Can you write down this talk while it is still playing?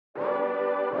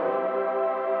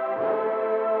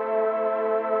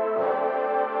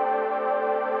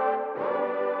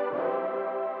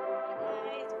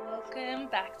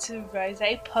back to Rose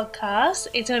Podcast.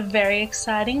 It's a very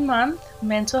exciting month,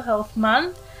 Mental Health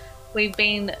Month. We've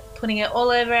been putting it all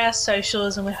over our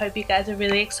socials and we hope you guys are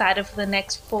really excited for the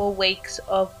next 4 weeks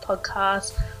of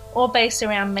podcasts, all based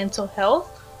around mental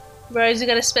health. Rose, we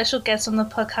got a special guest on the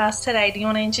podcast today. Do you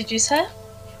want to introduce her?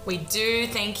 We do,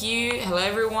 thank you. Hello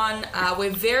everyone. We're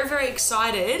very, very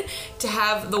excited to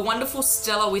have the wonderful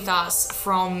Stella with us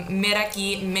from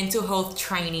Meraki Mental Health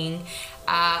Training.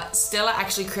 Stella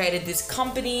actually created this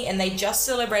company and they just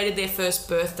celebrated their first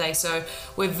birthday. So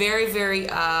we're very, very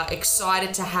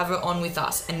excited to have her on with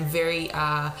us and very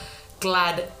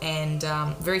glad and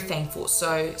very thankful.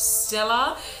 So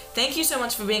Stella, thank you so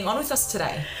much for being on with us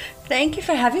today. Thank you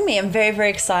for having me. I'm very, very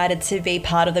excited to be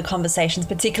part of the conversations,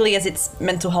 particularly as it's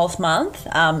Mental Health Month.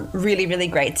 Really, really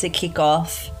great to kick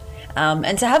off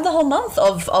and to have the whole month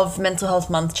of Mental Health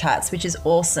Month chats, which is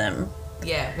awesome.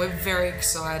 Yeah, we're very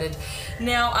excited.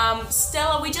 Now,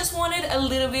 Stella, we just wanted a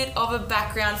little bit of a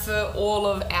background for all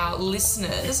of our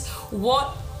listeners.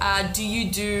 What do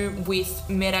you do with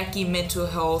Meraki Mental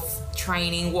Health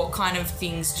Training? What kind of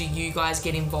things do you guys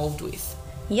get involved with?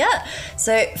 Yeah.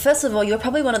 So first of all, you're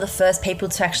probably one of the first people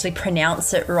to actually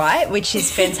pronounce it right, which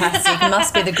is fantastic. It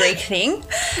must be the Greek thing.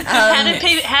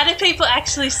 How do people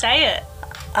actually say it?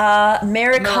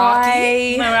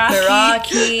 Meraki.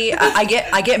 I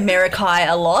get Meraki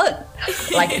a lot.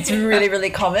 Like it's really, really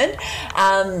common.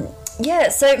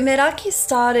 So Meraki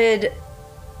started.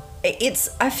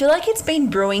 I feel like it's been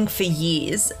brewing for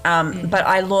years. But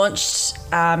I launched.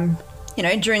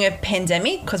 During a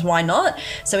pandemic, because why not?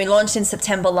 So we launched in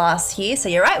September last year. So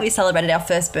you're right, we celebrated our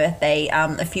first birthday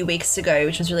a few weeks ago,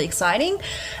 which was really exciting.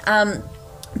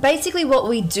 Basically what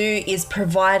we do is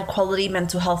provide quality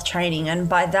mental health training. And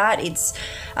by that, it's,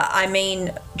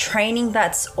 training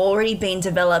that's already been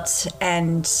developed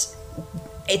and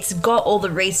it's got all the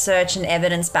research and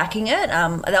evidence backing it.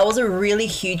 That was a really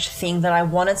huge thing that I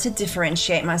wanted to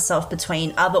differentiate myself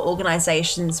between other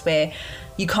organizations where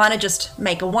you kind of just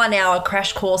make a 1-hour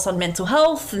crash course on mental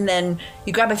health and then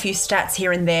you grab a few stats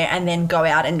here and there and then go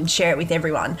out and share it with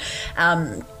everyone.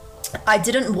 I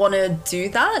didn't want to do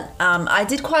that. I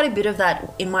did quite a bit of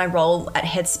that in my role at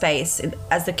Headspace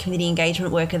as the community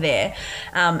engagement worker there.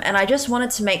 And I just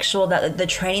wanted to make sure that the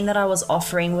training that I was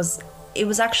offering was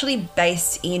actually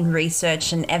based in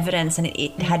research and evidence, and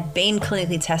it had been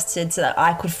clinically tested so that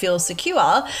I could feel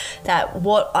secure that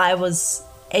what I was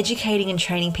educating and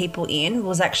training people in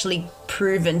was actually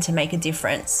proven to make a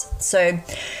difference. So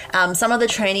some of the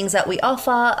trainings that we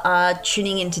offer are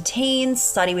tuning into teens,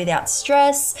 study without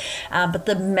stress, but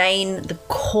the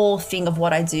core thing of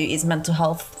what I do is mental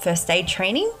health first aid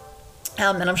training.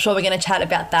 And I'm sure we're going to chat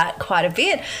about that quite a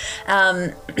bit.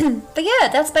 But yeah,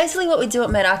 that's basically what we do at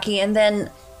Meraki. And then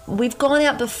we've gone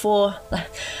out before,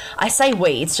 I say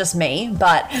we, it's just me,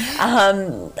 but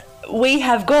we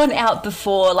have gone out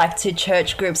before, like to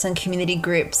church groups and community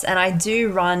groups. And I do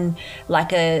run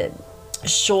like a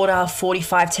shorter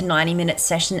 45 to 90 minute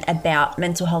session about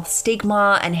mental health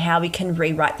stigma and how we can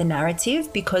rewrite the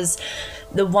narrative, because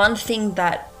the one thing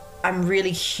that I'm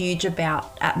really huge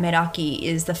about at Meraki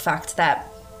is the fact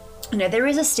that there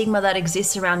is a stigma that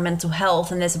exists around mental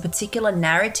health, and there's a particular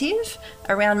narrative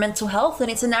around mental health,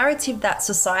 and it's a narrative that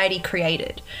society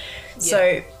created. Yeah.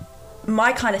 So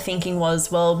my kind of thinking was,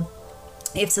 well,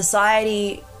 if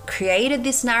society created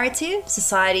this narrative,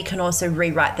 society can also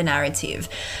rewrite the narrative.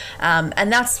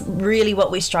 And that's really what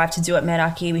we strive to do at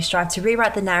Meraki. We strive to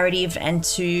rewrite the narrative and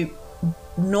to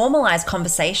normalize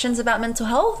conversations about mental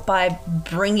health by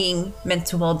bringing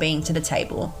mental well-being to the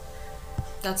table.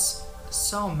 That's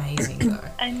so amazing though.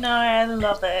 I know, I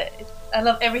love it. I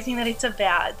love everything that it's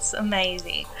about. It's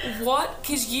amazing.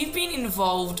 Because you've been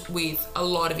involved with a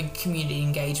lot of community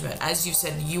engagement. As you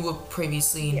said, you were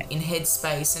previously in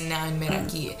Headspace and now in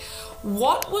Meraki.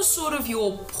 What was sort of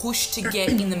your push to get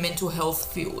in the mental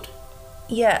health field?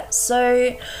 Yeah,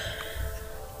 so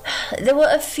there were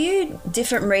a few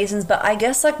different reasons, but I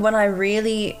guess like when I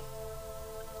really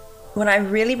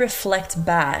reflect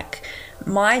back,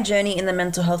 my journey in the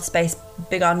mental health space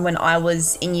began when I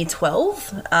was in year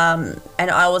 12, and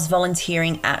I was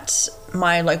volunteering at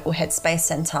my local Headspace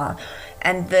centre.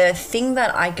 And the thing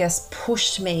that I guess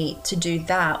pushed me to do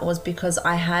that was because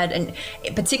I had, and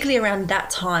particularly around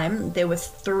that time, there were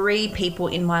 3 people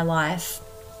in my life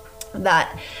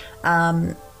that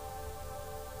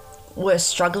were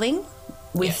struggling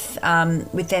with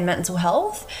their mental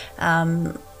health.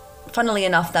 Funnily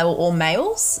enough, they were all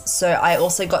males. So I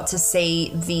also got to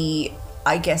see the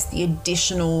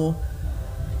additional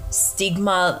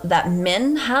stigma that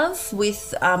men have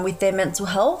with their mental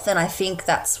health. And I think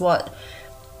that's what,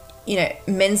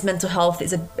 men's mental health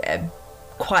is a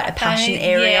quite a passion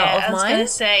area of I was mine. gonna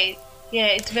say, yeah,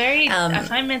 it's very. I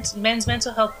find men's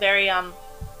mental health very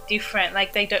different.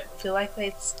 Like they don't feel like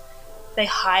they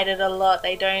hide it a lot.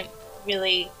 They don't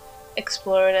really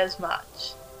explore it as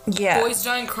much. Yeah. Boys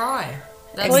don't cry.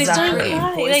 That's Boys Exactly. don't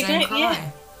cry. Boys They don't don't. cry.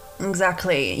 Yeah.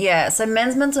 Exactly. Yeah. So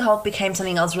men's mental health became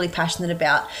something I was really passionate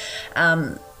about,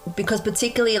 because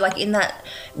particularly like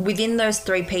within those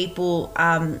three people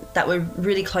that were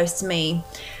really close to me,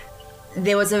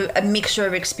 there was a mixture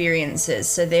of experiences.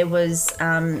 So there was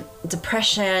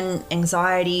depression,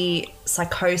 anxiety,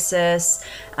 psychosis.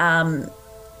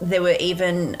 There were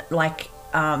even like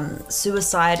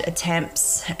suicide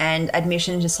attempts and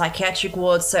admission to psychiatric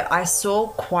wards. So I saw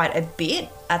quite a bit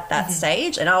at that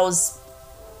stage, and I was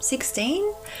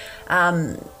 16.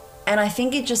 And I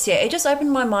think it just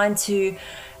opened my mind to,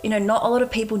 not a lot of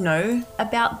people know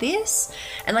about this.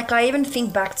 And like, I even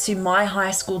think back to my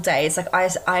high school days. Like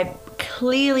I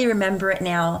clearly remember it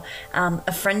now.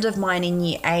 A friend of mine in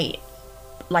year 8,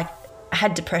 like,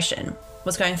 had depression,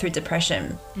 was going through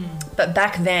depression. But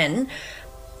back then,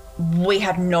 we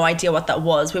had no idea what that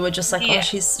was. We were just like, oh,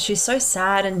 she's so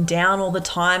sad and down all the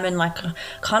time, and like,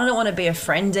 kind of don't want to be a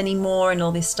friend anymore and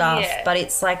all this stuff. Yeah. But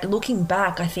it's like, looking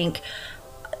back, I think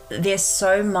there's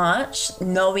so much,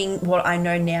 knowing what I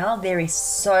know now, there is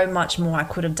so much more I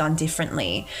could have done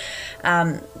differently.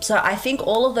 So I think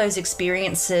all of those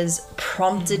experiences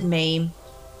prompted me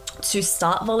to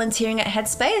start volunteering at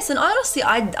Headspace. And honestly,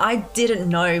 I didn't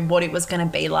know what it was going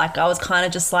to be like. I was kind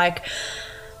of just like,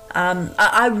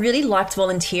 I really liked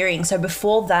volunteering. So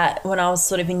before that, when I was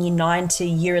sort of in year 9 to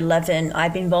year 11,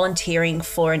 I'd been volunteering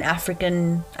for an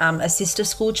African a sister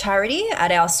school charity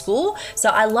at our school. So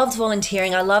I loved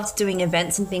volunteering. I loved doing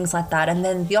events and things like that. And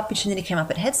then the opportunity came up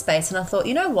at Headspace, and I thought,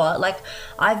 you know what? Like,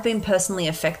 I've been personally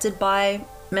affected by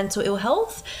mental ill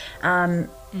health.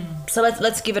 So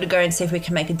let's give it a go and see if we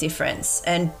can make a difference.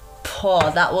 And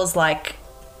that was like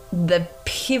the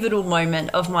pivotal moment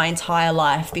of my entire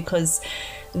life, because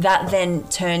that then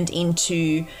turned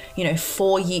into,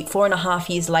 4.5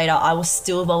 years later, I was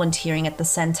still volunteering at the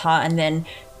centre. And then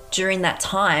during that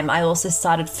time, I also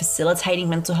started facilitating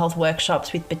mental health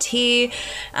workshops with Batyr.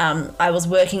 I was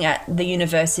working at the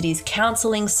university's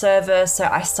counselling service. So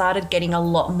I started getting a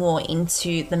lot more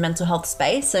into the mental health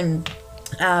space. And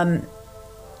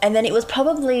then it was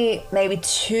probably maybe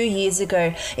 2 years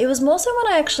ago. It was more so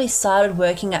when I actually started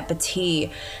working at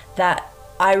Batyr that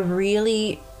I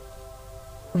really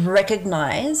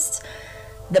recognized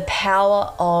the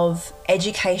power of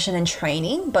education and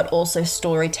training, but also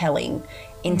storytelling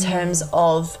in terms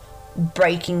of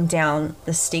breaking down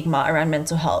the stigma around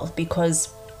mental health.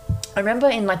 Because I remember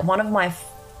in like one of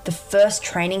the first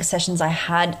training sessions I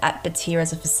had at Batyr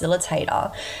as a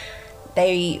facilitator,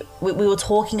 we were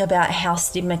talking about how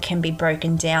stigma can be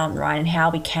broken down, right? And how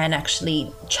we can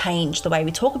actually change the way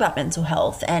we talk about mental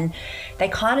health. And they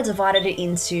kind of divided it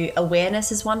into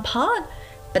awareness is one part,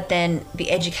 but then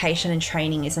the education and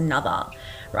training is another,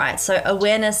 right? So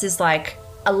awareness is like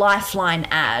a Lifeline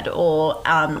ad, or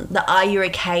the Are You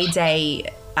OK Day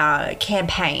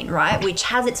campaign, right? Which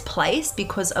has its place,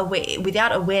 because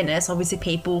without awareness, obviously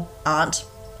people aren't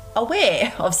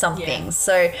aware of something. Yeah.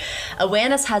 So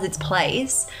awareness has its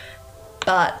place,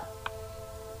 but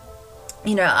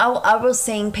I was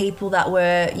seeing people that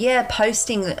were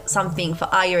posting something for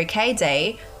Are You OK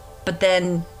Day, but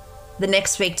then the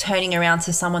next week turning around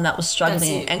to someone that was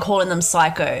struggling and calling them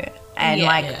psycho and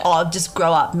oh, just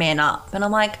grow up, man up. And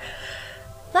I'm like,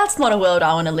 that's not a world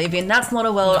I want to live in. That's not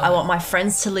a world I want my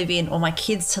friends to live in, or my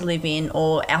kids to live in,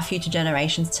 or our future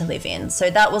generations to live in.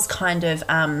 So that was kind of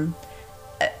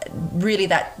really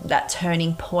that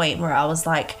turning point where I was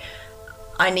like,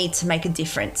 I need to make a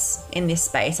difference in this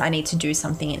space. I need to do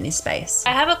something in this space.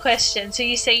 I have a question. So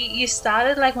you say you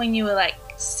started like when you were like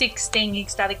 16, you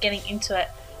started getting into it.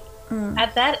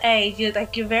 At that age, you're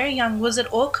very young. Was it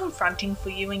all confronting for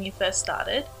you when you first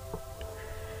started?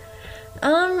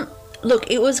 Look,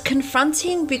 it was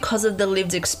confronting because of the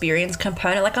lived experience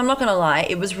component. Like, I'm not going to lie,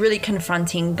 it was really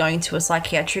confronting going to a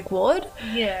psychiatric ward.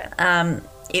 Yeah.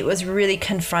 It was really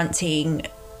confronting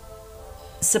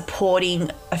supporting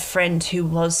a friend who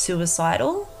was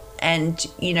suicidal. And,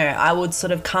 I would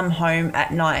sort of come home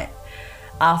at night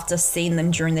after seeing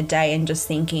them during the day and just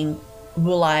thinking,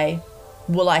 will I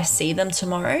see them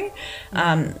tomorrow?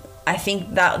 I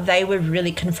think that they were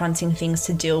really confronting things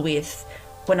to deal with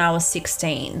when I was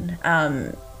 16.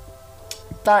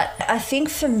 But I think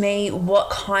for me, what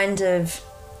kind of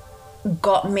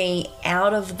got me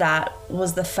out of that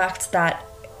was the fact that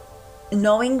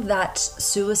knowing that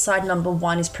suicide, number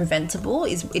one, is preventable,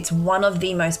 it's one of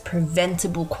the most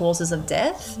preventable causes of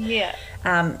death. Yeah.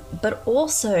 But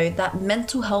also that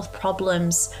mental health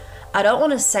problems, I don't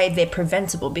want to say they're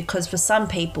preventable, because for some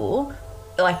people,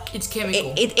 like, It's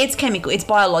chemical. It's chemical, it's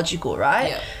biological, right?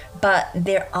 Yeah. But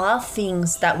there are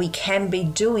things that we can be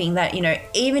doing that, you know,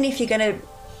 even if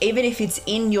it's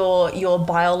in your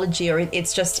biology, or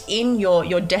it's just in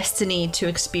your destiny to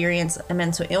experience a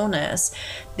mental illness,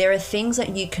 there are things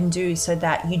that you can do so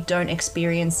that you don't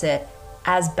experience it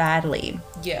as badly.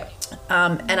 Yeah.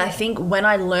 And I think when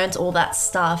I learnt all that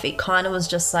stuff, it kind of was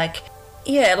just like,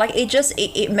 yeah, like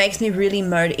it makes me really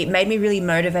it made me really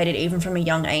motivated even from a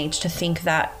young age to think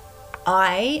that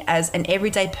I, as an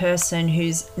everyday person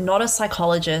who's not a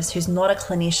psychologist, who's not a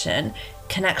clinician,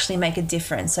 can actually make a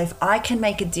difference. So if I can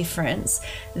make a difference,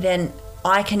 then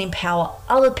I can empower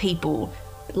other people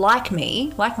like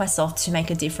me, like myself, to make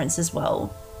a difference as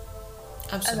well.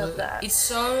 Absolutely. I love that. It's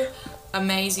so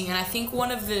amazing, and I think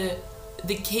one of the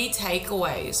key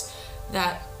takeaways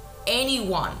that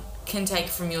anyone can take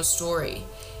from your story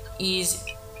is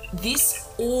this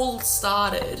all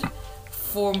started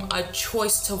from a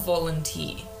choice to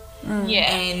volunteer.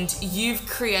 Yeah. And you've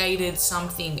created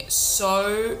something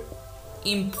so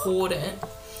important.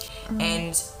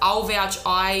 And I'll vouch,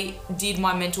 I did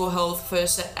my mental health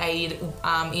first aid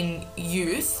in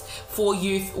youth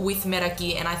with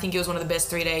Meraki, and I think it was one of the best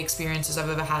 3-day experiences I've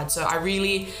ever had. So I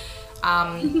really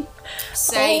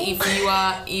say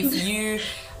if you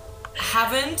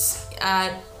haven't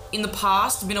in the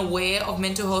past been aware of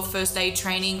mental health first aid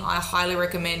training, I highly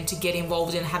recommend to get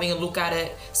involved in having a look at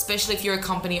it, especially if you're a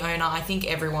company owner. I think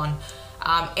everyone,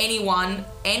 anyone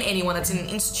that's in an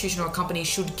institution or a company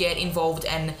should get involved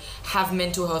and have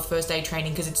mental health first aid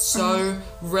training, because it's so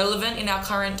relevant in our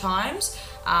current times.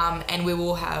 And we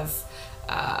will have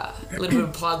a little bit of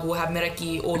a plug, we'll have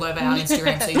Meraki all over our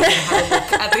Instagram so you can have a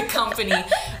look at the company.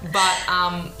 But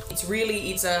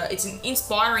it's an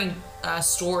inspiring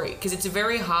story, because it's a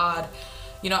very hard,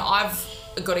 you know, I've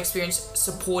got experience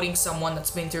supporting someone that's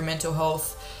been through mental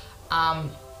health.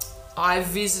 I've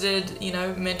visited, you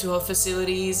know, mental health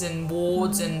facilities and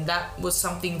wards, and that was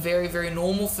something very, very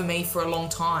normal for me for a long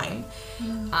time.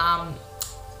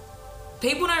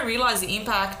 People don't realise the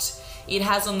impact it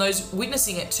has on those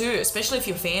witnessing it too, especially if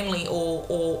you're family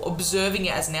or observing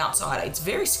it as an outsider. It's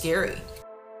very scary.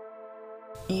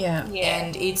 Yeah.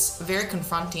 And it's very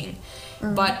confronting.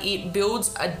 But it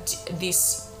builds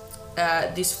this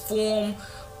form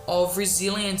of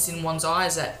resilience in one's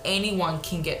eyes that anyone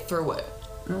can get through it.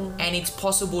 And it's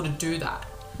possible to do that.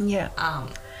 Yeah.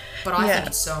 But I think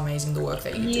it's so amazing, the work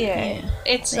that you do. Yeah,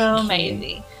 it's so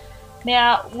amazing.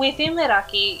 Now, within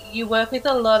Meraki, you work with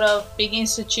a lot of big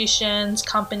institutions,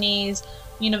 companies,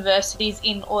 universities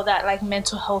in all that, like,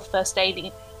 mental health first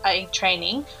aid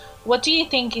training. What do you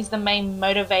think is the main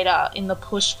motivator in the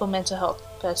push for mental health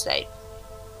first aid?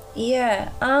 Yeah,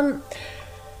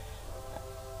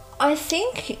 I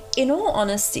think, in all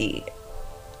honesty,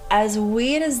 as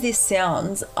weird as this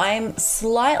sounds, I'm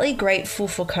slightly grateful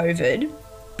for COVID,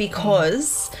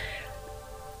 because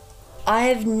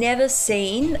I've never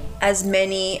seen as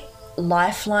many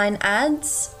Lifeline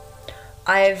ads.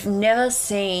 I've never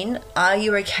seen Are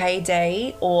You OK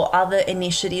Day or other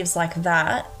initiatives like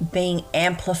that being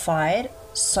amplified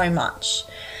so much.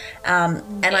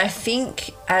 And I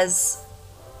think as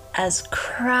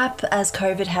crap as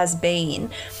COVID has been,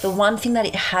 the one thing that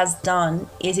it has done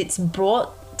is it's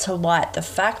brought to light the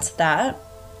fact that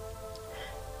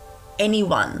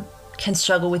anyone can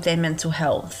struggle with their mental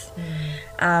health.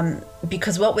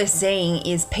 Because what we're seeing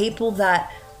is people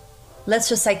that, let's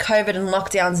just say COVID and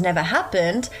lockdowns never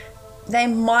happened, they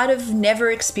might have never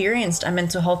experienced a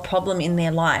mental health problem in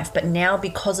their life, but now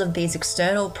because of these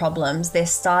external problems, they're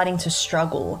starting to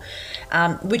struggle,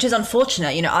 which is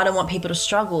unfortunate. You know, I don't want people to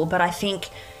struggle, but I think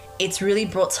it's really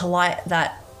brought to light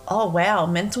that, oh wow,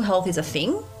 mental health is a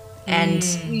thing, and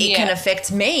it can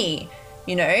affect me.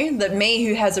 You know, that me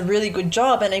who has a really good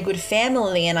job and a good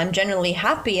family and I'm generally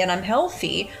happy and I'm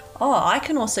healthy, I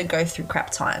can also go through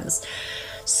crap times.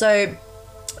 So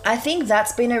I think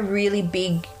that's been a really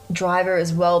big driver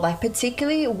as well, like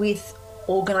particularly with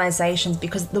organizations,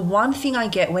 because the one thing I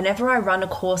get whenever I run a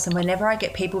course and whenever I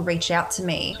get people reach out to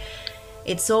me,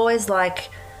 it's always like,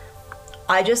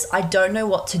 I don't know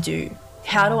what to do.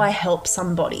 How do I help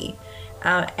somebody?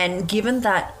 And given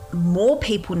that more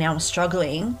people now are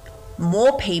struggling,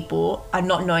 more people are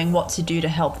not knowing what to do to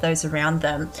help those around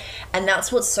them. And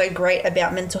that's what's so great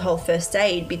about mental health first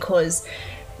aid, because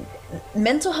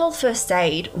mental health first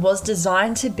aid was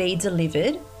designed to be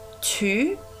delivered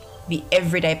to the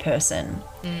everyday person.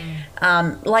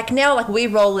 Like now, like we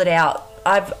roll it out.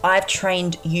 I've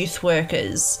trained youth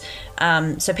workers,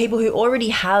 so people who already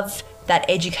have that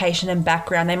education and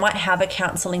background. They might have a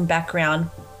counselling background,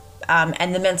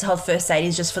 and the mental health first aid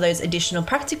is just for those additional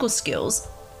practical skills.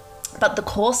 But the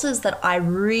courses that I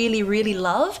really, really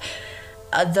love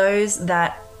are those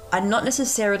that are not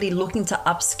necessarily looking to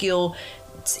upskill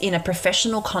in a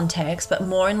professional context, but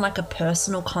more in like a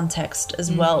personal context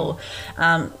as well.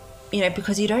 You know,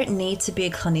 because you don't need to be a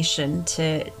clinician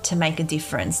to make a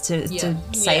difference, to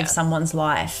save someone's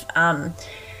life.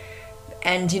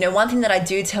 And, you know, one thing that I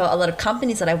do tell a lot of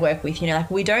companies that I work with, you know,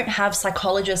 like we don't have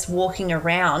psychologists walking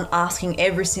around asking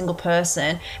every single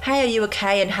person, hey, are you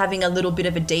okay? And having a little bit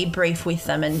of a debrief with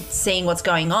them and seeing what's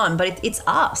going on. But it's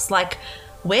us. Like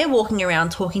we're walking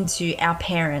around talking to our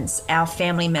parents, our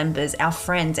family members, our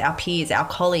friends, our peers, our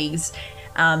colleagues.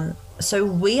 So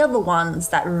we are the ones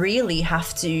that really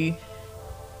have to,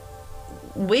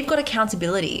 we've got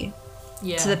accountability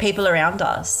to the people around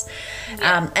us.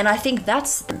 And I think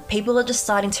that's, people are just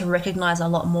starting to recognize a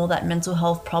lot more that mental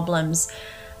health problems,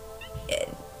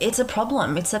 it's a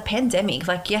problem. It's a pandemic.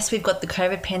 Like, yes, we've got the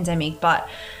COVID pandemic, but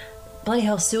bloody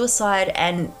hell, suicide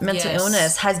and mental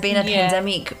illness has been a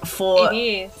pandemic for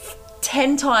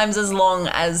 10 times as long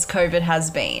as COVID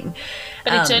has been.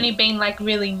 But it's only been like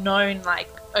really known like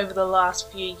over the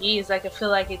last few years. Like I feel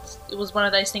like it was one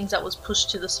of those things that was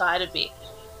pushed to the side a bit.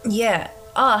 Yeah.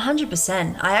 Oh,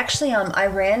 100%. I actually I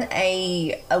ran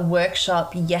a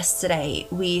workshop yesterday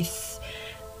with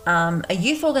a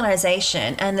youth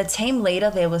organisation, and the team leader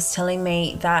there was telling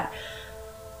me that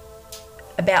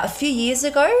about a few years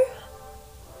ago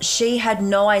she had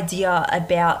no idea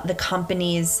about the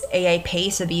company's EAP,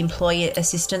 so the Employee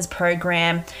Assistance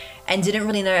Program, and didn't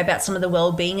really know about some of the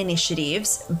wellbeing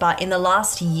initiatives. But in the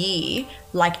last year,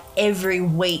 like every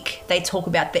week, they talk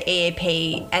about the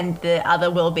EAP and the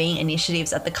other wellbeing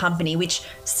initiatives at the company, which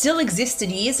still existed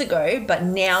years ago, but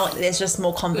now there's just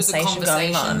more conversation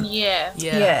going on.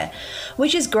 Yeah.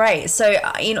 Which is great. So,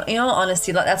 in all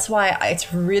honesty, like that's why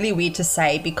it's really weird to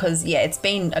say, because it's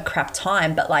been a crap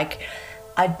time, but like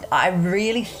I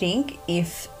really think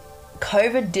if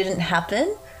COVID didn't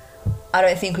happen, I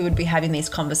don't think we would be having these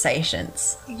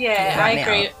conversations. Yeah, right I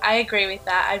agree. now. I agree with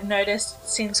that. I've noticed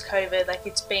since COVID, like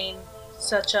it's been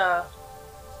such a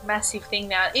massive thing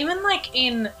now. Even like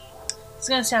it's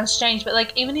going to sound strange, but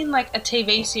like even in like a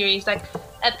TV series, like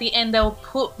at the end they'll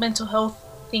put mental health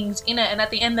things in it, and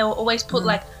at the end they'll always put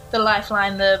like the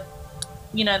lifeline, the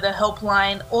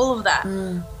helpline, all of that.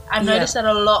 I've noticed that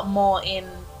a lot more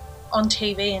on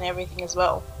TV and everything as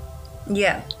well.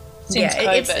 Yeah. Since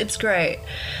COVID. It's great.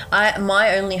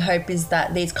 My only hope is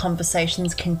that these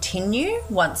conversations continue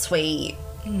once we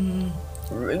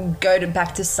go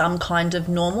back to some kind of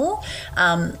normal.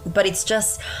 But it's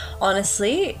just,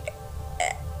 honestly,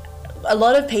 a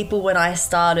lot of people when I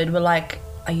started were like,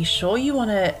 are you sure you want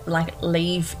to like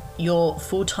leave your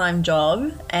full-time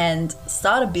job and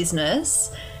start a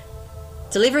business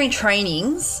delivering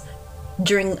trainings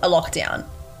during a lockdown?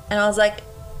 And I was like,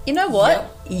 you know what?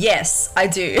 Yep. Yes, I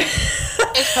do.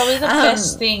 It's probably the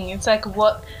best thing. It's like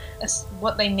what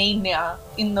they need now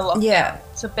in the lockdown. Yeah.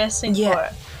 It's the best thing for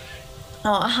it.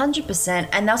 Oh, 100%.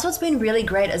 And that's what's been really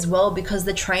great as well, because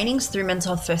the trainings through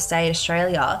Mental Health First Aid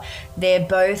Australia, they're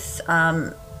both,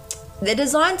 they're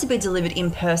designed to be delivered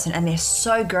in person, and they're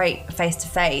so great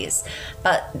face-to-face,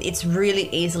 but it's really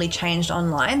easily changed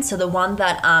online. So the one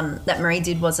that Marie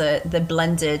did was the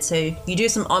blended. So you do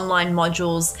some online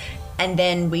modules, and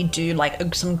then we do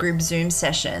like some group Zoom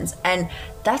sessions. And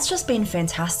that's just been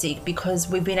fantastic because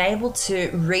we've been able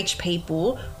to reach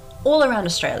people all around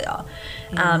Australia.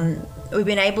 We've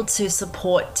been able to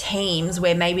support teams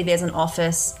where maybe there's an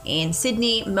office in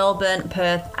Sydney, Melbourne,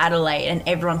 Perth, Adelaide, and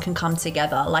everyone can come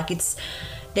together. Like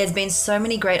there's been so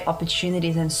many great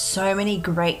opportunities and so many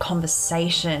great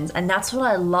conversations. And that's what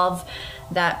I love,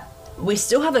 that we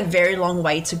still have a very long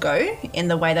way to go in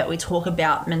the way that we talk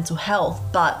about mental health,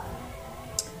 but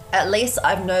at least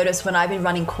I've noticed when I've been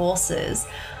running courses,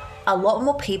 a lot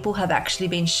more people have actually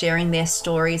been sharing their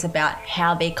stories about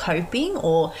how they're coping,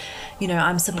 or, you know,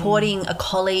 I'm supporting a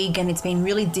colleague and it's been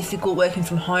really difficult working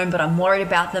from home, but I'm worried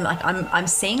about them. Like I'm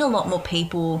seeing a lot more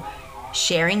people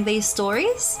sharing these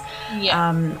stories.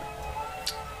 Yeah.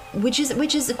 Which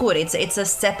is good. It's a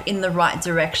step in the right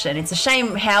direction. It's a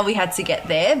shame how we had to get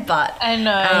there, but I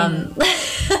know.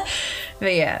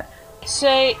 But yeah.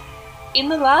 So, in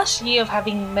the last year of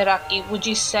having Meraki, what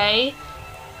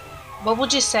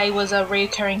would you say was a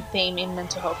recurring theme in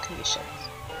mental health conditions?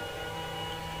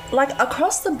 Like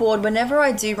across the board, whenever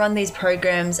I do run these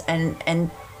programs and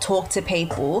talk to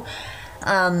people,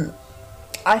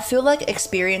 I feel like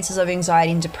experiences of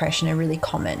anxiety and depression are really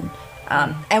common.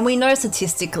 And we know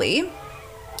statistically,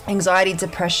 anxiety,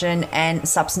 depression, and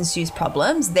substance use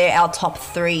problems, they're our top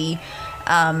 3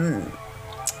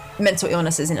 mental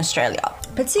illnesses in Australia.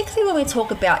 Particularly when we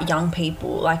talk about young people,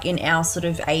 like in our sort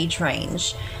of age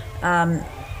range.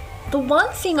 The one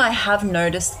thing I have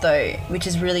noticed though, which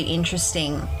is really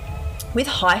interesting, with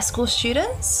high school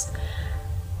students,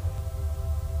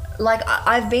 like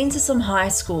I've been to some high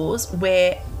schools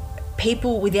where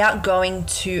people, without going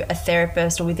to a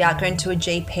therapist or without going to a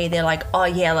GP, they're like, oh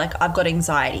yeah, like I've got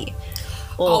anxiety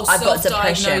or I've got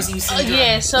depression.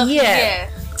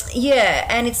 Yeah,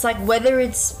 and it's like whether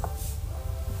it's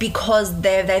because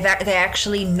they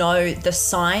actually know the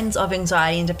signs of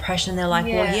anxiety and depression, they're like,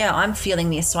 well, yeah, I'm feeling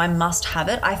this, so I must have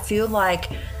it. I feel like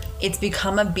it's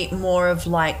become a bit more of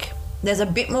like, there's a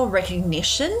bit more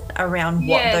recognition around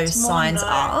what those signs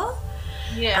are.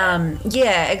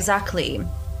 Yeah, exactly.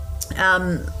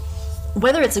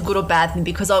 Whether it's a good or bad thing,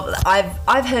 because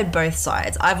I've heard both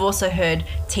sides. I've also heard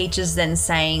teachers then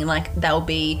saying, like, they'll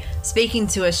be speaking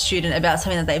to a student about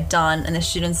something that they've done, and the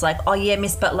student's like, oh yeah,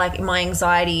 miss, but like my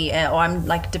anxiety, or I'm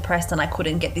like depressed and I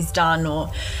couldn't get this done. Or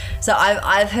so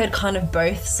I've heard kind of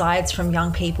both sides from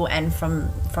young people and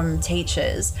from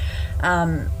teachers.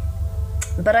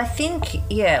 But I think,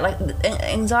 like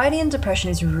anxiety and depression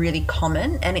is really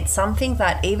common, and it's something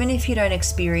that even if you don't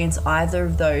experience either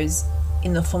of those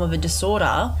in the form of a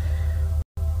disorder,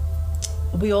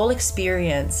 we all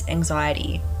experience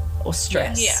anxiety or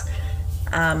stress.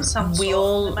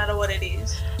 No matter what it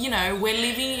is. You know, we're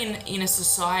living in a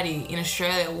society in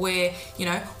Australia where, you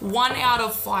know, 1 out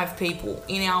of 5 people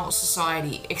in our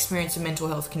society experience a mental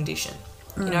health condition.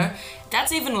 You know,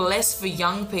 that's even less for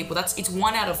young people. It's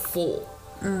 1 out of 4.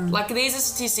 Like, these are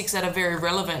statistics that are very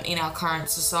relevant in our current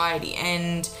society.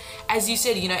 And as you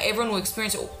said, you know, everyone will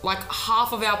experience it. Like,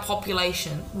 half of our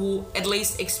population will at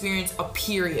least experience a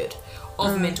period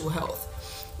of mental health.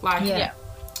 Like,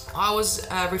 I was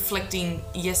reflecting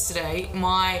yesterday.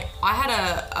 I had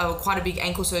a quite a big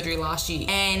ankle surgery last year,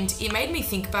 and it made me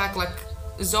think back. Like,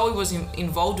 Zoe was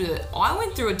involved with it. I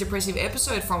went through a depressive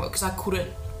episode from it because I couldn't,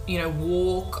 you know,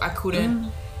 walk. I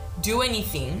couldn't do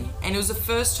anything, and it was the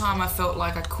first time I felt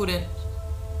like I couldn't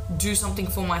do something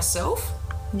for myself.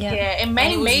 It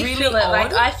made me really feel it odd.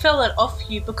 Like I felt it off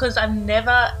you, because I've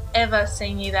never ever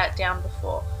seen you that down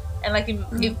before, and like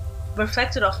it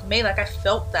reflected off me. Like I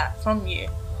felt that from you.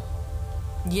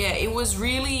 Yeah, it was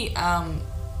really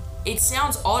it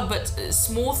sounds odd, but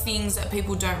small things that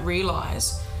people don't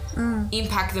realize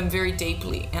impact them very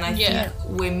deeply, and I think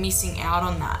we're missing out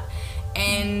on that.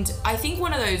 And I think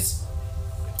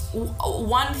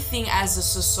one thing as a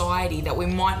society that we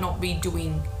might not be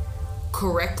doing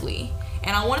correctly,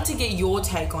 and I wanted to get your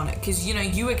take on it, because, you know,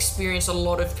 you experience a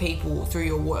lot of people through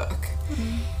your work.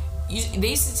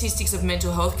 These statistics of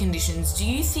mental health conditions, do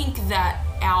you think that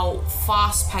our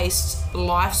fast-paced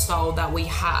lifestyle that we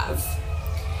have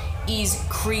is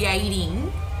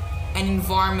creating an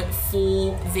environment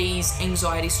for these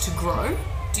anxieties to grow?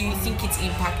 Do you think it's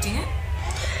impacting it?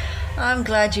 I'm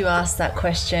glad you asked that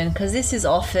question, because this is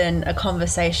often a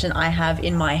conversation I have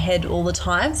in my head all the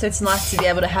time. So it's nice to be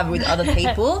able to have it with other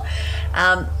people.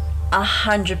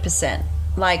 100%.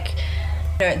 Like,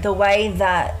 you know, the way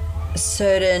that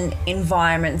certain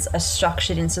environments are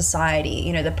structured in society,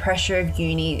 you know, the pressure of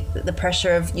uni, the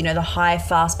pressure of, you know, the high,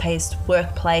 fast-paced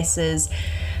workplaces,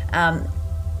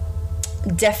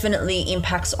 definitely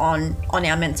impacts on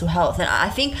our mental health. And I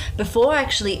think before I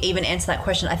actually even answer that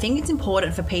question, I think it's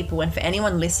important for people and for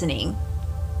anyone listening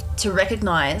to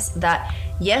recognize that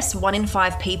yes, 1 in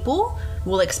 5 people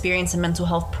will experience a mental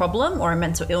health problem or a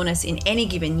mental illness in any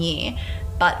given year,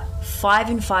 but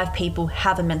 5 in 5 people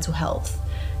have a mental health.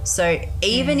 So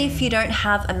even if you don't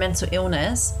have a mental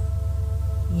illness,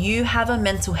 you have a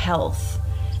mental health.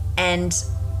 And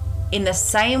in the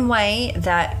same way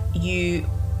that you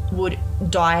would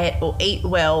diet or eat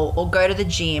well or go to the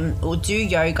gym or do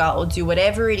yoga or do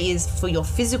whatever it is for your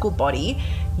physical body,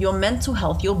 your mental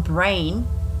health, your brain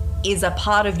is a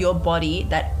part of your body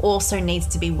that also needs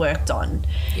to be worked on.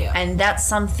 And that's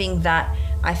something that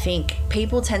I think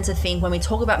people tend to think when we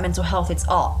talk about mental health, it's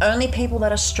only people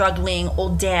that are struggling or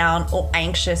down or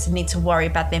anxious need to worry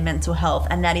about their mental health.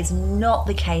 And that is not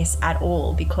the case at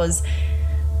all, because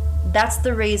that's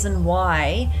the reason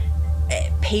why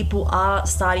people are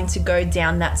starting to go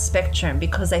down that spectrum,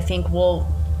 because they think, well,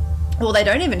 they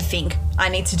don't even think I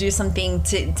need to do something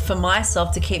for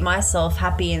myself to keep myself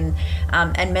happy and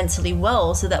mentally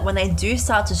well, so that when they do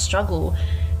start to struggle,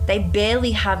 they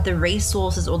barely have the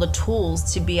resources or the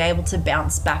tools to be able to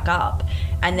bounce back up.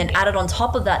 And then added on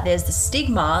top of that, there's the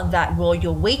stigma that, well,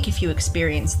 you're weak if you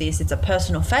experience this. It's a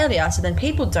personal failure. So then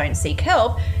people don't seek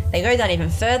help. They go down even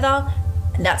further.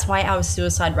 And that's why our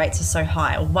suicide rates are so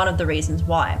high, or one of the reasons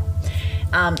why.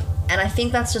 And I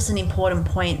think that's just an important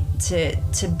point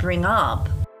to bring up,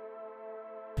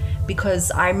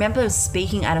 because I remember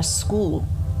speaking at a school,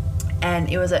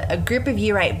 and it was a group of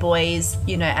year 8 boys,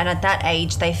 you know, and at that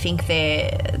age they think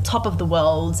they're top of the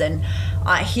world, and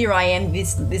here I am,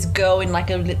 this girl in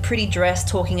like a pretty dress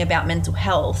talking about mental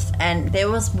health. And there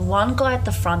was one guy at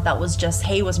the front that was just,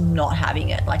 he was not having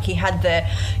it. Like, he had the,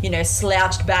 you know,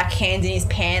 slouched back hands in his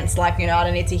pants, like, you know, I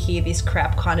don't need to hear this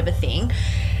crap kind of a thing.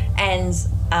 And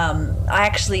I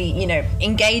actually, you know,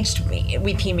 engaged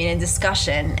with him in a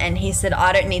discussion, and he said,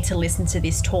 I don't need to listen to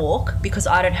this talk because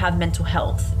I don't have mental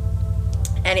health.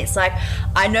 And it's like,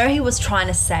 I know he was trying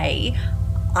to say,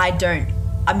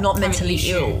 I'm not mentally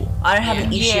ill. I don't have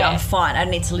an issue. I'm fine. I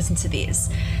don't need to listen to this.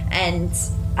 And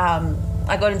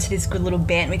I got into this good little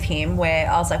bant with him where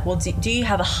I was like, well, do you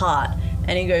have a heart?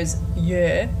 And he goes,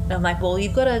 yeah. And I'm like, well,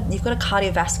 you've got a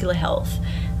cardiovascular health.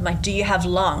 I'm like, do you have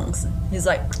lungs? He's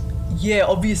like, yeah,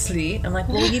 obviously. I'm like,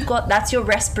 well, that's your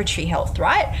respiratory health,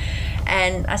 right?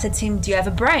 And I said to him, do you have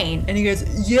a brain? And he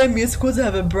goes, yeah, miss, of course I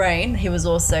have a brain. He was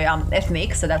also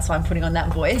ethnic, so that's why I'm putting on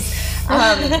that voice.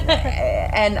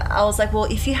 And I was like, well,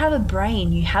 if you have a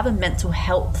brain, you have a mental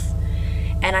health.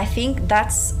 And I think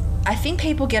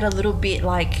people get a little bit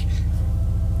like,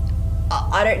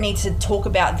 I don't need to talk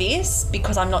about this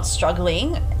because I'm not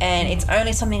struggling, and it's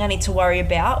only something I need to worry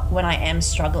about when I am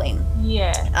struggling.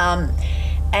 Yeah.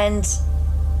 And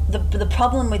the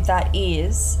problem with that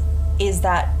is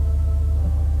that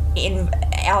in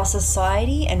our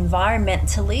society,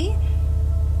 environmentally,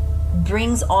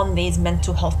 brings on these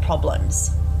mental health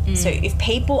problems. So if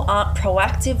people aren't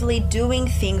proactively doing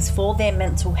things for their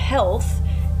mental health,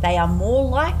 they are more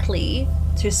likely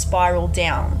to spiral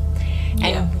down.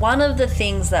 And one of the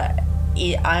things that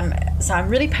I'm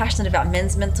really passionate about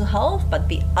men's mental health, but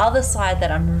the other side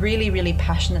that I'm really, really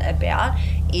passionate about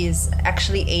is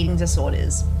actually eating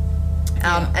disorders.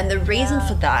 And the reason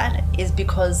for that is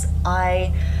because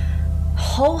I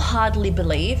wholeheartedly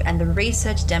believe, and the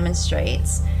research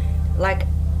demonstrates, like,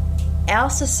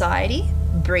 our society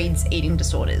breeds eating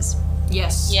disorders.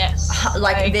 Yes.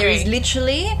 Like, there is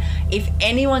literally, if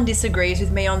anyone disagrees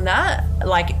with me on that,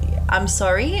 like, I'm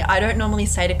sorry, I don't normally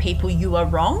say to people, you are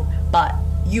wrong, but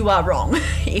you are wrong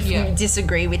if you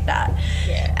disagree with that.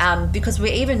 Because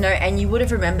we even know, and you would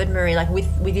have remembered, Marie, like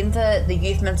within the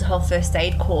youth mental health first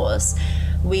aid course,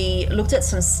 we looked at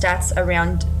some stats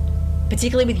around,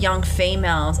 particularly with young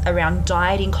females, around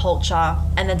dieting culture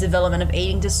and the development of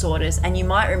eating disorders. And you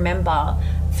might remember,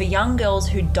 for young girls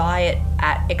who diet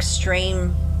at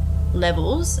extreme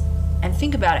levels, and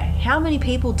think about it, how many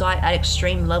people diet at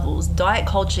extreme levels? Diet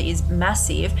culture is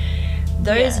massive.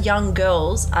 Those young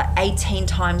girls are 18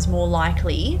 times more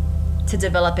likely to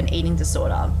develop an eating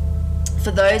disorder. For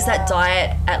those that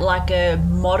diet at like a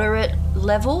moderate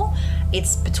level,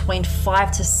 it's between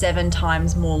 5 to 7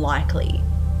 times more likely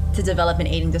to develop an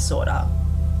eating disorder.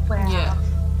 Wow. Yeah.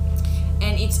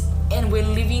 And we're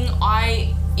living,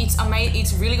 it's amazing,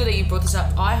 it's really good that you brought this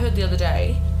up. I heard the other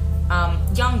day,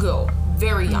 young girl,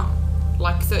 very young,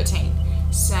 like 13,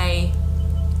 say,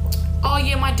 oh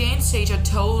yeah, my dance teacher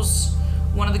tells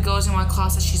one of the girls in my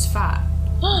class that she's fat.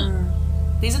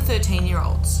 These are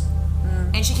 13-year-olds.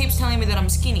 And she keeps telling me that I'm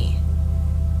skinny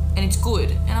and it's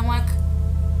good. And I'm like,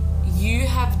 you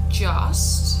have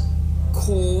just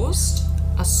caused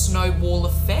a snowball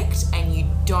effect and you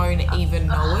don't even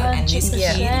know it. And this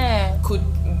kid could,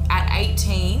 at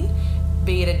 18,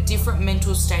 be at a different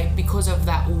mental state because of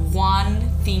that one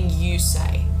thing you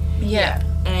say. Yeah.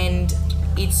 And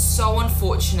it's so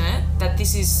unfortunate that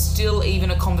this is still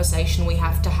even a conversation we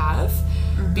have to have,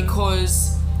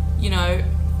 because, you know,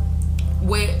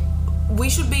 we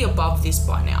should be above this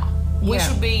by now. We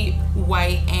should be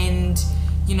and,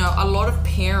 you know, a lot of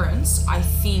parents, I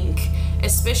think,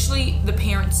 especially the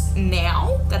parents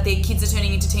now that their kids are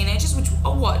turning into teenagers, which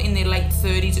are in their late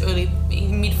 30s,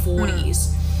 mid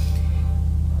 40s,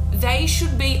 they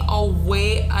should be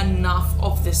aware enough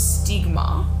of the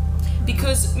stigma,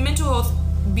 because mental health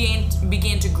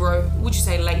began to grow, would you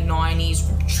say late 90s,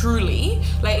 truly,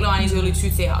 late 90s, early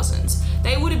 2000s.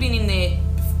 They would have been in their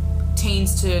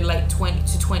teens to late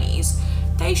 20s.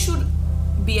 They should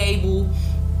be able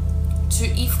to,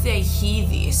 if they hear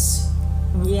this,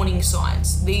 warning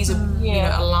signs. These are, you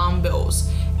know, alarm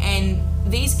bells. And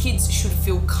these kids should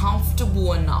feel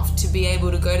comfortable enough to be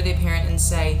able to go to their parent and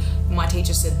say, my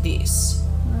teacher said this.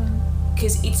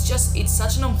 because it's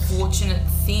such an unfortunate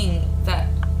thing that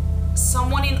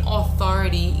someone in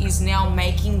authority is now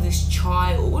making this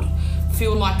child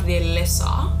feel like they're lesser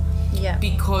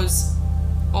because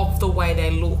of the way they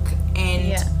look.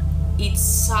 And it's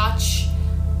such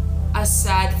a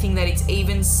sad thing that it's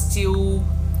even still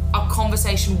a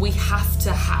conversation we have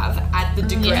to have at the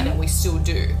degree that we still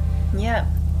do. Yeah.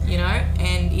 You know,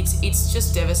 and it's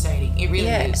just devastating. It really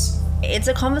is. It's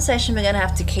a conversation we're going to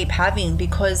have to keep having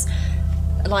because,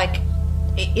 like,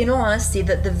 in all honesty,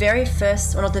 that the very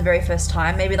first, well, not the very first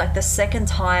time, maybe like the second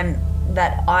time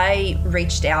that I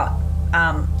reached out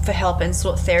for help and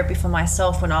sought therapy for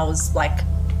myself when I was like,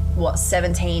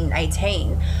 17,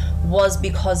 18, was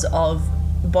because of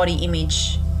body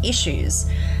image issues.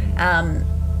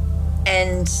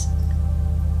 And,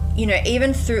 you know,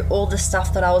 even through all the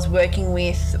stuff that I was working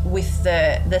with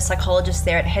the psychologist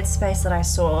there at Headspace that I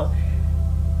saw,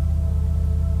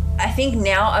 I think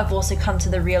now I've also come to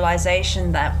the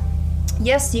realization that,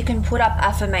 yes, you can put up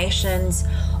affirmations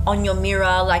on your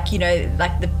mirror, like, you know,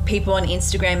 like the people on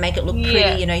Instagram make it look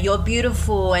pretty, you know, you're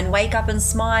beautiful and wake up and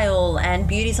smile and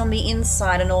beauty's on the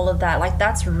inside and all of that. Like,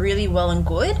 that's really well and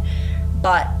good.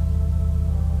 But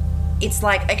it's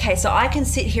like, okay, so I can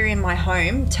sit here in my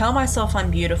home, tell myself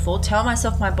I'm beautiful, tell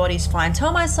myself my body's fine,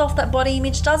 tell myself that body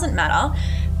image doesn't matter.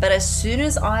 But as soon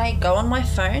as I go on my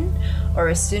phone or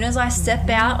as soon as I step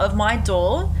out of my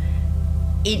door,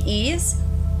 it is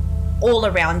all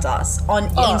around us on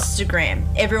Instagram.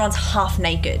 Everyone's half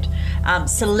naked. Celebrities.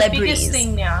 It's the biggest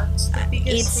thing now. It's the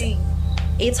biggest thing.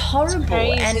 It's horrible.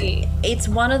 And it's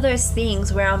one of those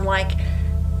things where I'm like,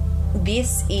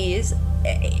 this is,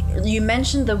 you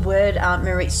mentioned the word,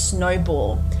 Marie,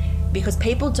 snowball, because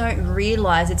people don't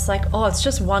realize it's like, oh, it's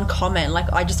just one comment.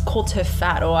 Like, I just called her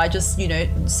fat, or I just, you know,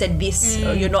 said this,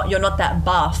 or you're not that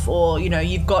buff, or, you know,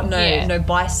 you've got no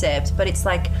biceps. But it's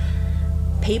like,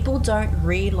 people don't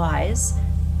realize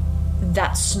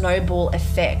that snowball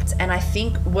effect. And I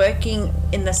think working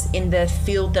in the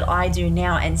field that I do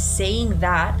now and seeing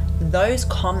that those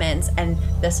comments and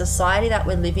the society that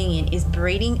we're living in is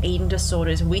breeding eating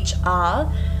disorders, which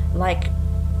are like,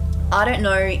 I don't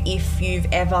know if you've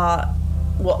ever,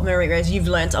 what Marie Rose, you've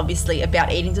learnt obviously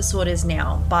about eating disorders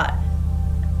now, but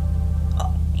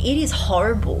it is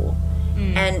horrible.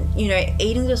 And, you know,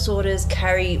 eating disorders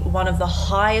carry one of the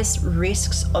highest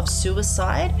risks of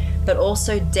suicide, but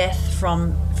also death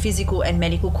from physical and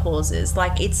medical causes.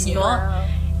 Like, it's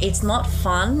not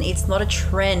fun. It's not a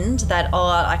trend that,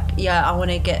 I want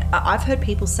to get, I've heard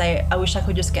people say, I wish I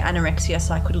could just get anorexia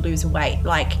so I could lose weight.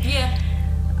 Like,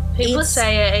 people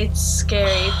say it's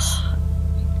scary.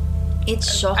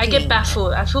 It's shocking. I get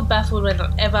baffled. I feel baffled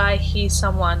whenever I hear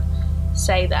someone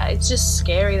say that. It's just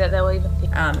scary that they'll even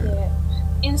think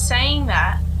In saying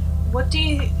that, what do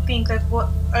you think, like, what,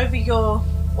 over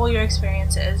all your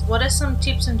experiences, what are some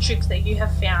tips and tricks that you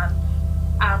have found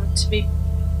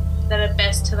that are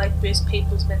best to, like, boost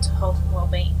people's mental health and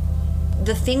well-being?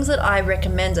 The things that I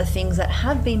recommend are things that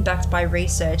have been backed by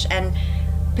research, and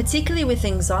particularly with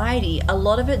anxiety, a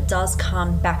lot of it does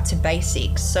come back to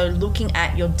basics. So looking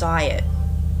at your diet,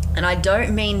 and I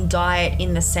don't mean diet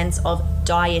in the sense of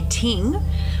dieting,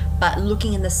 but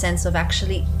looking in the sense of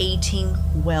actually eating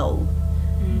well.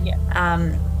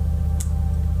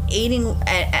 Eating,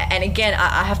 and again,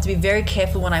 I have to be very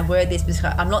careful when I word this, because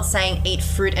I'm not saying eat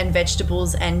fruit and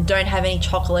vegetables and don't have any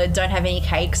chocolate, don't have any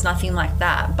cakes, nothing like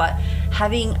that, but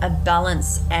having a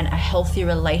balance and a healthy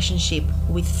relationship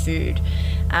with food.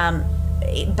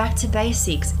 Back to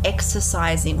basics,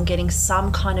 exercising, getting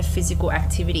some kind of physical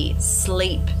activity,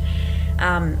 sleep.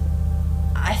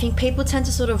 I think people tend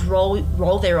to sort of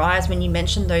roll their eyes when you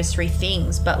mention those three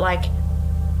things, but like,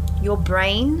 your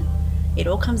brain, it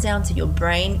all comes down to your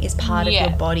brain is part of your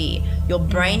body. Your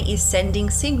brain is sending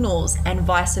signals and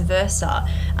vice versa.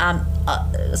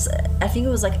 I think it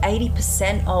was like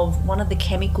 80% of one of the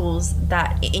chemicals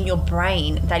that in your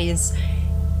brain that is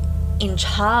in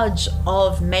charge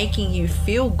of making you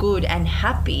feel good and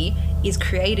happy is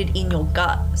created in your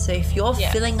gut. So if you're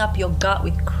filling up your gut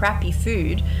with crappy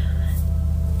food,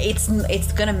 it's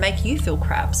going to make you feel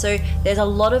crap. So there's a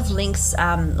lot of links,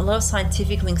 a lot of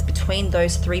scientific links between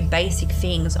those three basic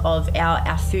things of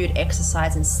our food,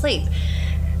 exercise, and sleep.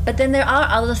 But then there are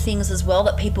other things as well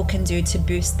that people can do to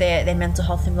boost their mental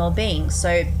health and well-being.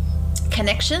 So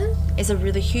connection is a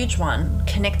really huge one.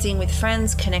 Connecting with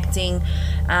friends, connecting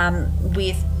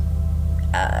with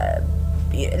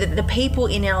the people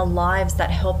in our lives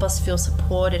that help us feel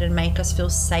supported and make us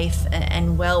feel safe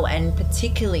and well, and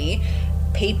particularly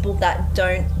people that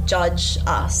don't judge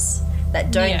us,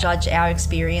 that don't Yeah. judge our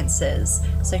experiences.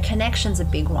 So connection's a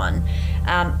big one.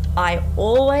 I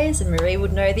always, and Marie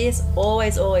would know this,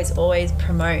 always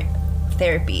promote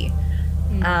therapy.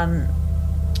 I'm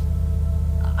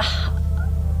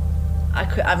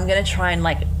gonna try and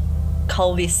like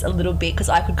cull this a little bit because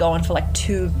I could go on for like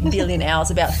 2 billion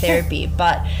hours about therapy,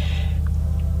 but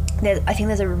I think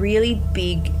there's a really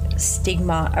big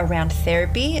stigma around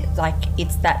therapy. Like,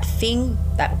 it's that thing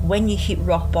that when you hit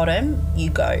rock bottom,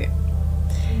 you go.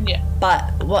 Yeah.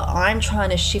 But what I'm trying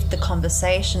to shift the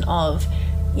conversation of,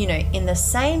 you know, in the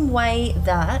same way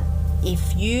that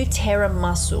if you tear a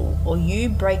muscle or you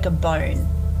break a bone,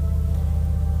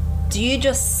 do you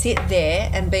just sit there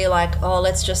and be like, oh,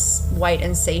 let's just wait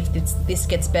and see if this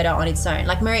gets better on its own?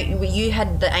 Like, Mary, you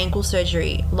had the ankle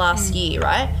surgery last year,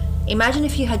 right? Imagine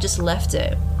if you had just left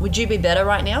it. Would you be better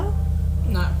right now?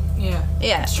 No. Yeah.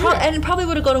 Yeah. It's true. And it probably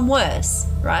would have gotten worse,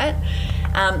 right?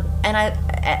 And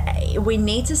we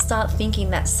need to start thinking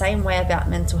that same way about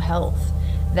mental health.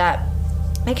 That,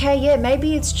 okay, yeah,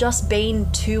 maybe it's just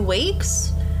been 2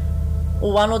 weeks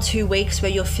or 1 or 2 weeks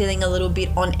where you're feeling a little bit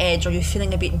on edge or you're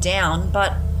feeling a bit down,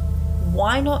 but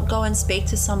why not go and speak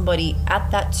to somebody at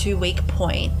that 2-week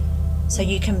point so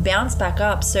you can bounce back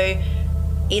up? So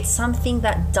it's something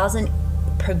that doesn't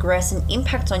progress and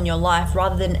impact on your life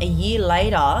rather than a year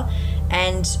later,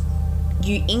 and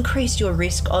you increase your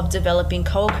risk of developing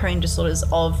co-occurring disorders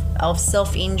of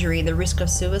self-injury, the risk of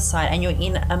suicide, and you're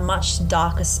in a much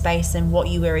darker space than what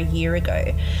you were a year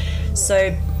ago.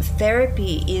 So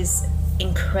therapy is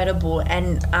incredible.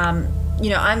 And you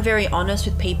know, I'm very honest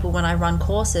with people when I run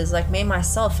courses. Like me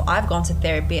myself, I've gone to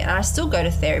therapy and I still go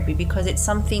to therapy because it's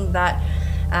something that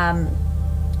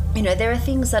you know, there are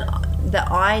things that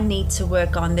I need to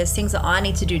work on. There's things that I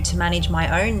need to do to manage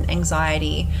my own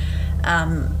anxiety.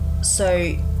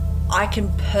 So I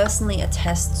can personally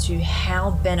attest to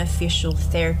how beneficial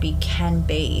therapy can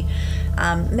be.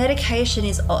 Medication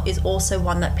is also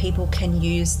one that people can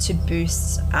use to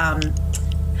boost,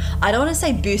 I don't want to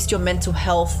say boost your mental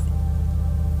health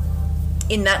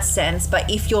in that sense, but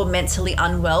if you're mentally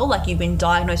unwell, like you've been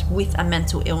diagnosed with a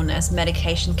mental illness,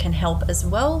 medication can help as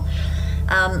well.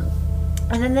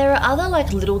 And then there are other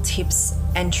like little tips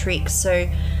and tricks. So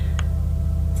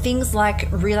things like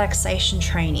relaxation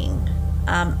training,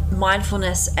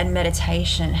 mindfulness and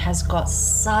meditation has got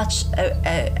such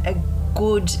a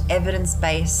good evidence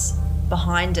base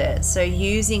behind it. So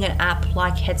using an app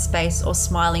like Headspace or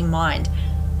Smiling Mind,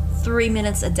 3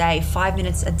 minutes a day, 5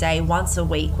 minutes a day, once a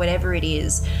week, whatever it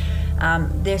is.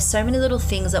 There's so many little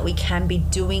things that we can be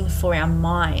doing for our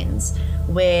minds,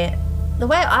 where the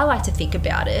way I like to think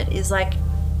about it is like,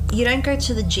 you don't go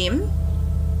to the gym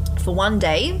for 1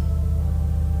 day,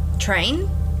 train,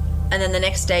 and then the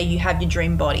next day you have your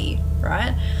dream body,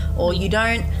 right? Or you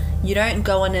don't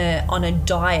go on a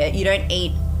diet. You don't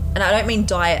eat, and I don't mean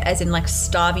diet as in like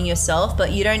starving yourself,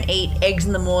 but you don't eat eggs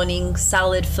in the morning,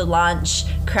 salad for lunch,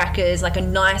 crackers, like a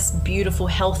nice, beautiful,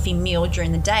 healthy meal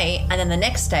during the day, and then the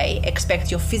next day expect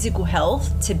your physical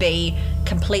health to be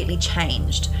completely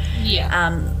changed.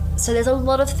 Yeah. So there's a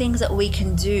lot of things that we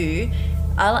can do.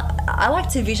 I like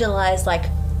to visualize like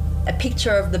a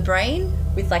picture of the brain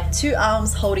with like 2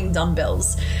 arms holding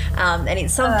dumbbells, and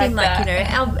it's something like you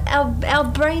know, our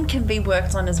brain can be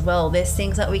worked on as well. There's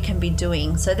things that we can be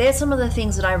doing. So there's some of the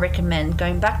things that I recommend: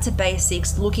 going back to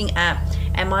basics, looking at,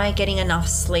 am I getting enough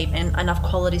sleep and enough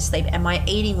quality sleep? Am I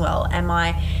eating well? Am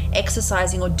I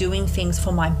exercising or doing things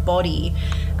for my body?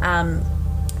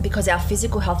 Because our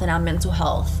physical health and our mental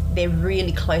health, they're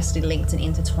really closely linked and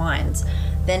intertwined.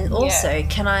 Then also,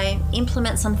 can I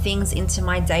implement some things into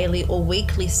my daily or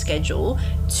weekly schedule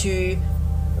to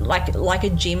like a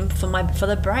gym for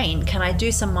the brain? Can I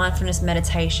do some mindfulness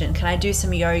meditation? Can I do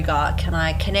some yoga? Can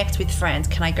I connect with friends?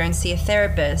 Can I go and see a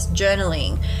therapist?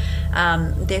 Journaling.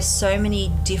 There's so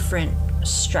many different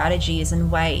strategies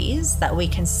and ways that we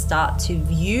can start to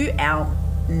view our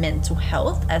mental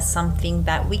health as something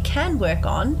that we can work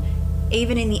on,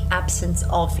 even in the absence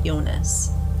of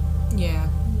illness. Yeah.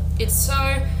 It's so,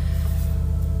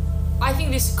 I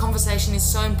think this conversation is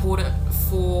so important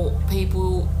for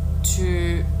people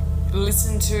to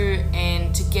listen to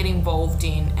and to get involved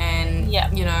in. And,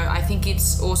 you know, I think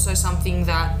it's also something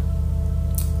that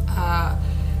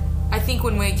I think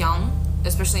when we're young,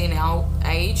 especially in our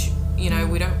age, you know,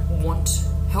 we don't want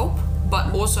help,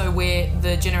 but also we're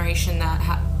the generation that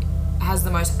has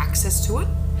the most access to it.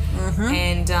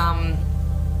 And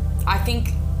I think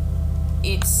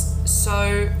it's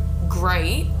so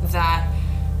great that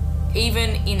even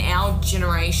in our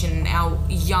generation, our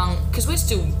young, because we're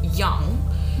still young,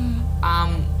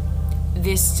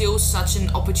 there's still such an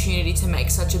opportunity to make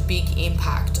such a big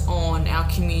impact on our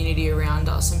community around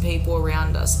us and people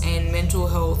around us, and Mental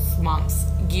Health Month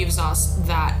gives us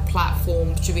that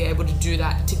platform to be able to do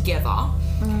that together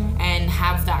and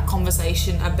have that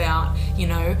conversation about, you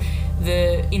know,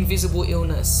 the invisible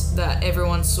illness that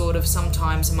everyone sort of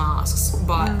sometimes masks.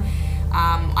 But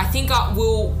I think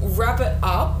we'll wrap it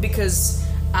up because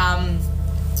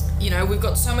you know, we've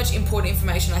got so much important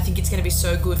information. I think it's going to be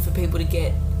so good for people to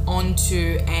get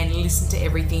onto and listen to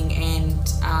everything.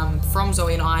 And from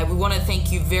Zoe and I, we want to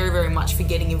thank you very, very much for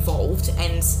getting involved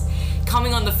and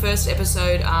coming on the first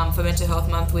episode for Mental Health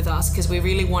Month with us, because we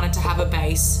really wanted to have a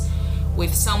base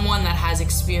with someone that has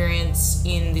experience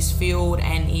in this field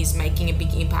and is making a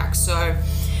big impact. So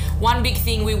one big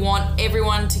thing we want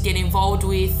everyone to get involved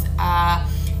with,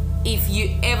 if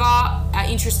you ever are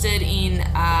interested in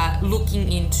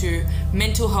looking into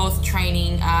mental health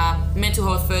training, mental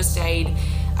health first aid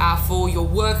for your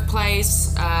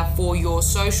workplace, for your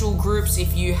social groups,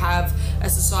 if you have a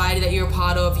society that you're a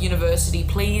part of, university,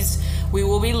 please, we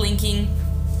will be linking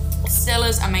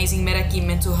Stella's amazing Meraki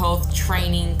mental health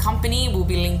training company. We'll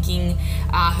be linking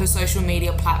her social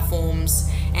media platforms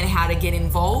and how to get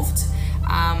involved.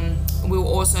 We'll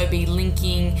also be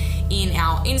linking in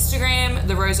our Instagram,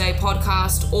 the Rose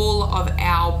Podcast, all of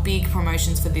our big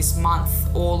promotions for this month,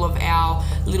 all of our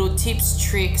little tips,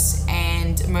 tricks,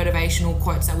 and motivational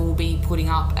quotes that we'll be putting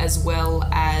up, as well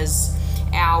as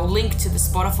our link to the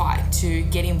Spotify to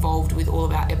get involved with all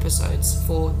of our episodes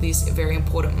for this very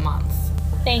important month.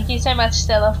 Thank you so much,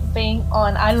 Stella, for being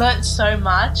on. I learnt so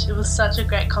much. It was such a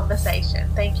great conversation.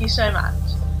 Thank you so much.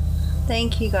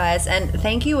 Thank you, guys, and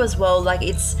thank you as well. Like,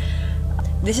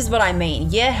 this is what I mean.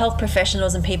 Yeah, health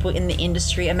professionals and people in the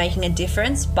industry are making a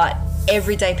difference, but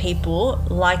everyday people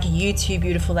like you two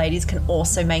beautiful ladies can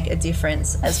also make a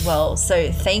difference as well.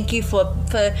 So thank you for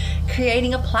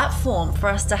creating a platform for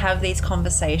us to have these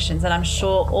conversations, and I'm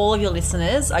sure all of your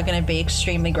listeners are going to be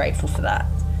extremely grateful for that.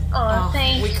 Oh,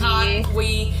 thank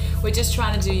you. We're just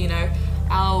trying to do, you know,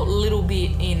 our little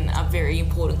bit in a very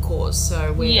important cause.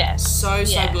 So we're so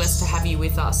blessed to have you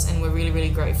with us, and we're really, really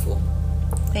grateful.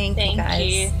 Thank you,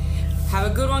 guys. Have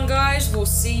a good one, guys. We'll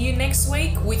see you next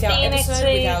week with our episode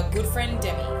with our good friend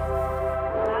Demi.